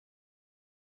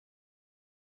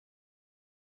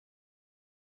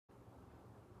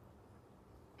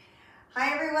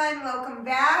Hi everyone, welcome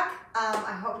back.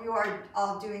 I hope you are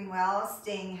all doing well,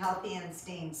 staying healthy and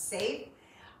staying safe.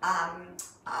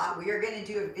 We are going to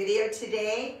do a video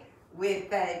today with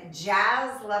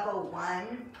jazz level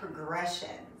 1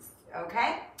 progressions,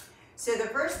 okay? So the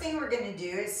first thing we're going to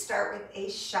do is start with a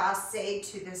chassé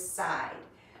to the side.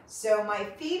 So my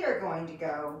feet are going to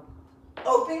go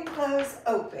open, close,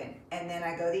 open, and then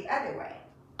I go the other way.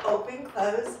 Open,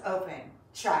 close, open.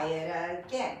 Try it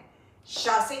again.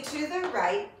 Chassé to the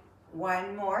right,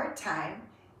 one more time.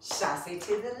 Chassé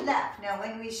to the left. Now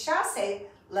when we chassé,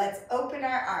 let's open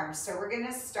our arms. So we're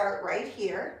gonna start right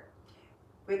here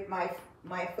with my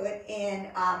foot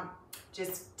in,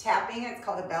 just tapping, it's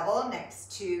called a bevel,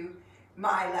 next to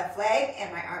my left leg,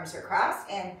 and my arms are crossed,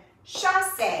 and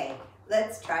chassé.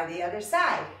 Let's try the other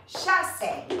side.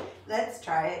 Chassé. Let's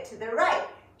try it to the right.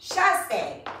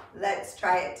 Chassé. Let's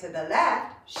try it to the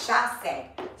left. Chassé.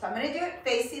 So I'm going to do it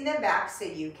facing the back so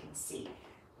you can see.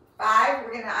 5,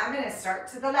 I'm going to start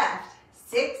to the left.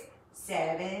 6,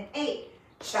 7, 8.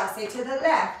 Chassé to the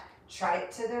left. Try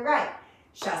it to the right.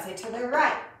 Chassé to the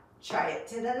right. Try it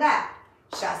to the left.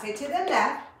 Chassé to the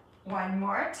left. One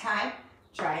more time.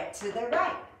 Try it to the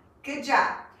right. Good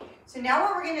job. So now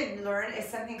what we're going to learn is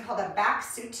something called a back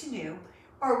soutenu,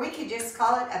 or we could just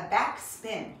call it a back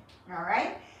spin. All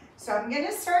right? So I'm going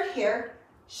to start here.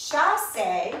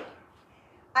 Chassé.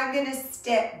 I'm going to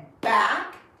step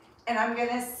back, and I'm going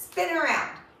to spin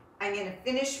around. I'm going to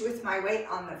finish with my weight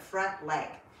on the front leg.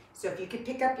 So if you could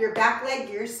pick up your back leg,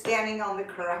 you're standing on the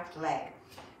correct leg.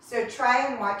 So try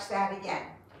and watch that again.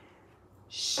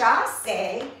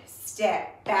 Chassé,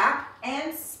 step back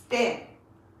and spin.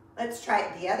 Let's try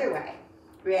it the other way.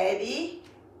 Ready?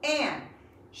 And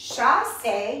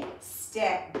chassé,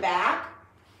 step back,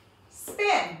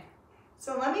 spin.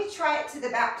 So let me try it to the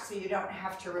back so you don't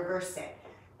have to reverse it.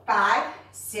 5,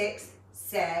 6,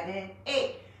 7,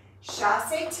 8.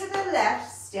 Chassé to the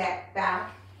left, step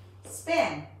back,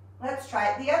 spin. Let's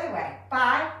try it the other way.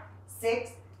 5,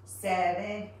 6,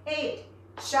 7, 8.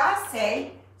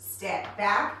 Chassé, step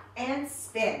back and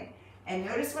spin. And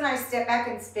notice when I step back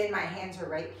and spin, my hands are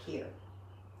right here.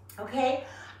 Okay?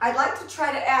 I'd like to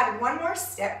try to add one more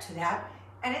step to that,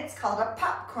 and it's called a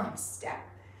popcorn step.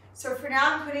 So for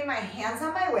now, I'm putting my hands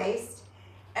on my waist,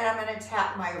 and I'm going to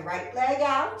tap my right leg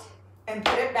out and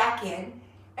put it back in,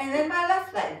 and then my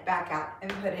left leg back out and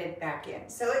put it back in.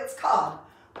 So it's called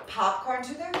popcorn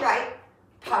to the right,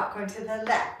 popcorn to the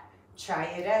left. Try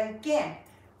it again.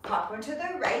 Popcorn to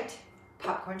the right,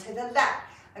 popcorn to the left.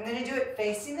 I'm going to do it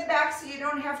facing the back so you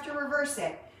don't have to reverse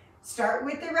it. Start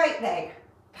with the right leg.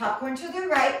 Popcorn to the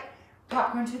right,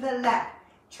 popcorn to the left.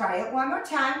 Try it one more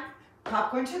time.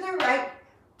 Popcorn to the right,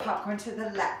 popcorn to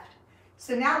the left.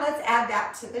 So now let's add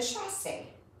that to the chassé.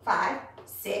 5,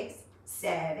 6,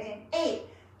 7, 8.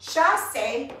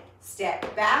 Chassé,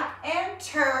 step back and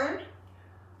turn.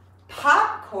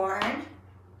 Popcorn,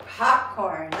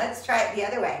 popcorn. Let's try it the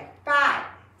other way. 5,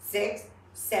 6,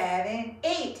 7,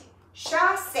 8.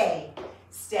 Chassé,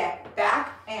 step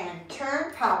back and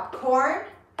turn. Popcorn,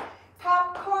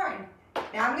 popcorn.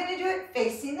 Now I'm going to do it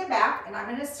facing the back, and I'm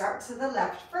going to start to the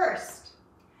left first.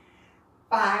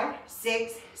 5,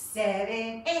 6,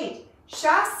 7, 8.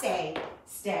 Chassé,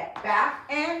 step back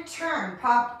and turn.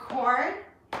 Popcorn,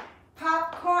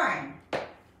 popcorn.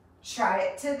 Try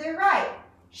it to the right.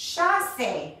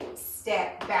 Chassé,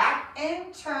 step back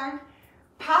and turn.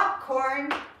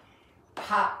 Popcorn,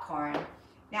 popcorn.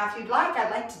 Now if you'd like,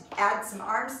 I'd like to add some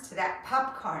arms to that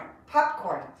popcorn.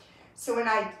 So when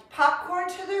I popcorn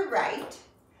to the right,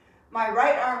 my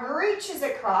right arm reaches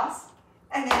across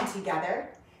and then together.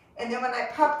 And then when I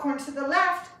popcorn to the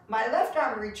left, my left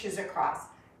arm reaches across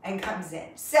and comes in.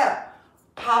 So,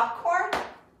 popcorn,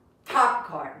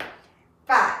 popcorn.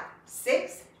 5,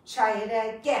 6, try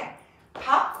it again.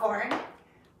 Popcorn,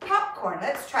 popcorn.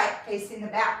 Let's try it facing the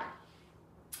back.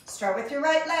 Start with your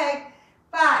right leg.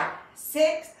 5,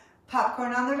 6,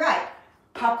 popcorn on the right.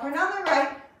 Popcorn on the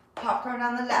right, popcorn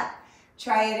on the left.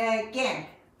 Try it again.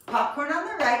 Popcorn on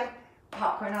the right,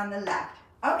 popcorn on the left.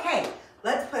 Okay.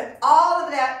 Let's put all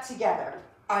of that together.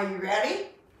 Are you ready?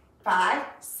 5,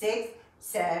 6,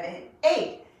 7,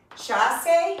 8.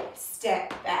 Chassé,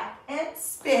 step back and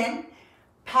spin.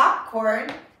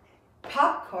 Popcorn,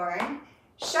 popcorn.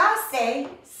 Chassé,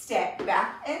 step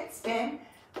back and spin.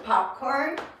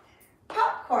 Popcorn,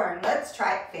 popcorn. Let's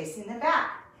try it facing the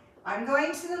back. I'm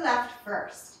going to the left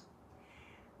first.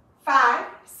 5,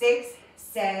 6,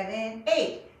 7,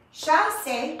 8.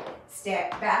 Chassé,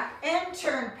 step back and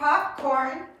turn.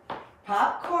 Popcorn,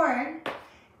 popcorn.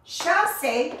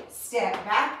 Chassé, step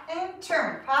back and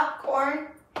turn. Popcorn,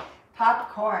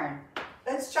 popcorn.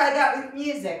 Let's try that with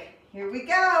music. Here we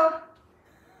go.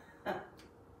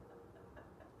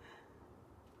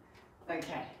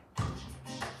 Okay.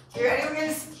 You ready? We're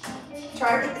going to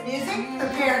try with the music.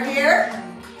 Prepare here.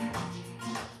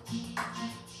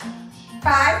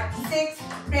 5, 6,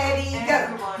 ready,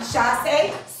 go.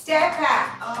 Chasse, step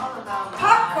back.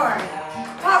 Popcorn.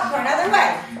 Popcorn, other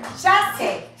way.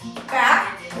 Chasse,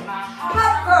 back.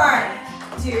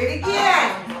 Popcorn. Do it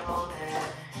again.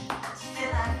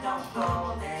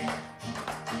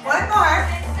 One more.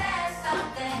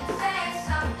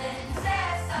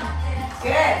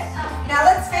 Good. Now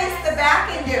let's face the back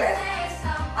and do it.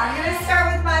 I'm going to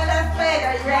start with my left leg.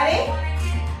 Are you ready?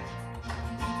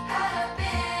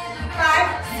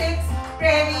 5, 6,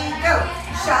 ready, go.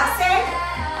 Chasse,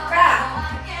 back.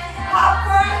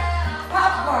 Popcorn,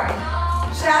 popcorn.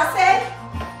 Chasse,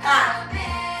 back.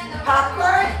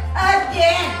 Popcorn,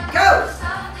 again. Go.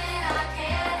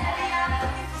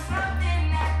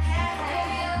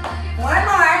 One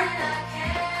more.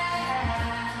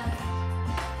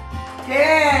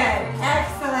 Good.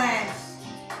 Excellent.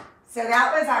 So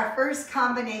that was our first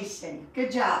combination.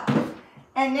 Good job.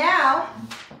 And now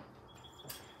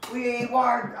we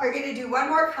are going to do one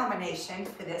more combination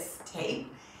for this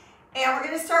tape. And we're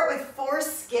going to start with 4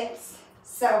 skips.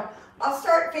 So I'll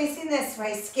start facing this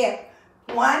way. Skip.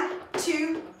 1,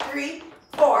 2, 3,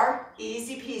 4.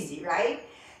 Easy peasy, right?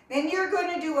 Then you're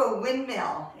going to do a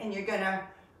windmill. And you're going to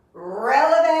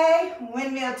releve,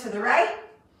 windmill to the right,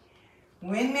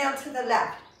 windmill to the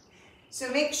left.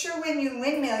 So make sure when you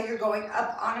windmill, you're going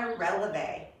up on a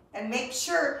releve. And make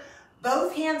sure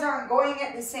both hands aren't going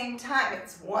at the same time.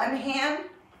 It's one hand,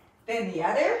 then the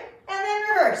other, and then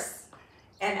reverse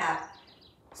and up.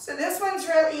 So this one's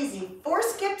real easy. 4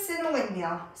 skips in a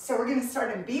windmill. So we're going to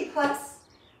start in B plus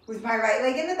with my right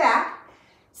leg in the back.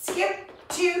 Skip,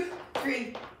 2,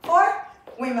 3, 4.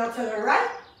 Windmill to the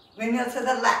right, windmill to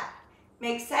the left.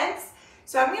 Make sense?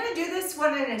 So I'm going to do this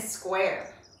one in a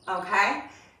square. Okay?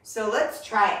 So let's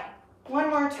try it. One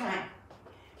more time.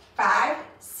 5,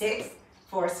 6,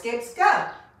 4 skips, go.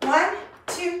 1,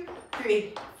 2,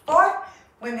 3, 4.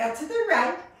 Windmill to the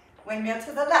right, windmill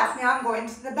to the left. Now I'm going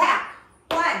to the back.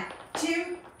 1,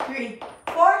 2, 3,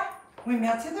 4.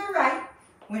 Windmill to the right,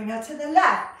 windmill to the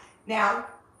left. Now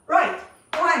right.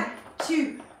 1,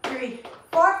 2, 3,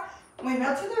 4.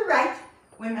 Windmill to the right,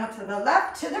 windmill to the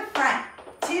left, to the front.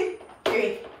 2,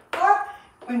 3, 4.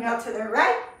 Windmill to the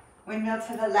right, windmill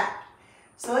to the left.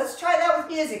 So let's try that with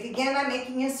music. Again, I'm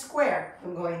making a square.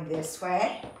 I'm going this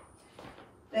way,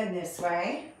 then this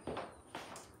way,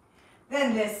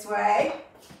 then this way,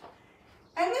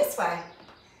 and this way.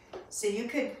 So you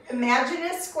could imagine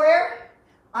a square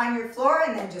on your floor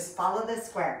and then just follow the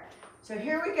square. So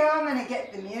here we go. I'm going to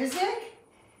get the music,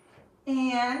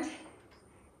 and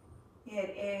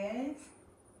it is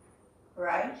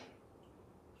right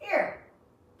here.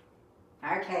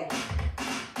 Okay.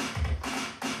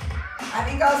 I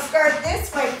think I'll start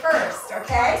this way first,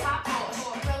 okay?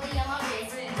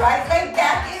 Right leg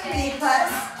back in B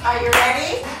plus. Are you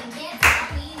ready?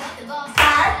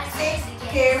 5, 6,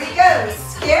 here we go.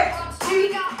 Skip,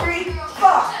 2, 3,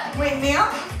 4. Windmill,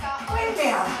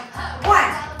 windmill. 1,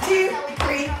 2,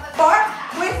 3, 4.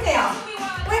 Windmill,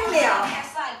 windmill.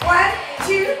 1,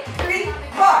 2, 3,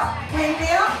 4.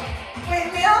 Windmill,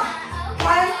 windmill.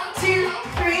 1, 2,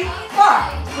 3,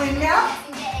 4. Windmill,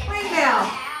 windmill.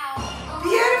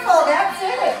 Beautiful, that's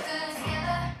it.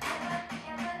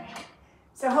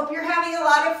 So I hope you're having a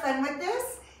lot of fun with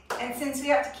this. And since we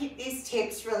have to keep these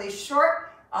tapes really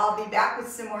short, I'll be back with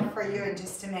some more for you in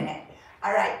just a minute.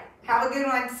 All right, have a good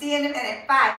one. See you in a minute. Bye.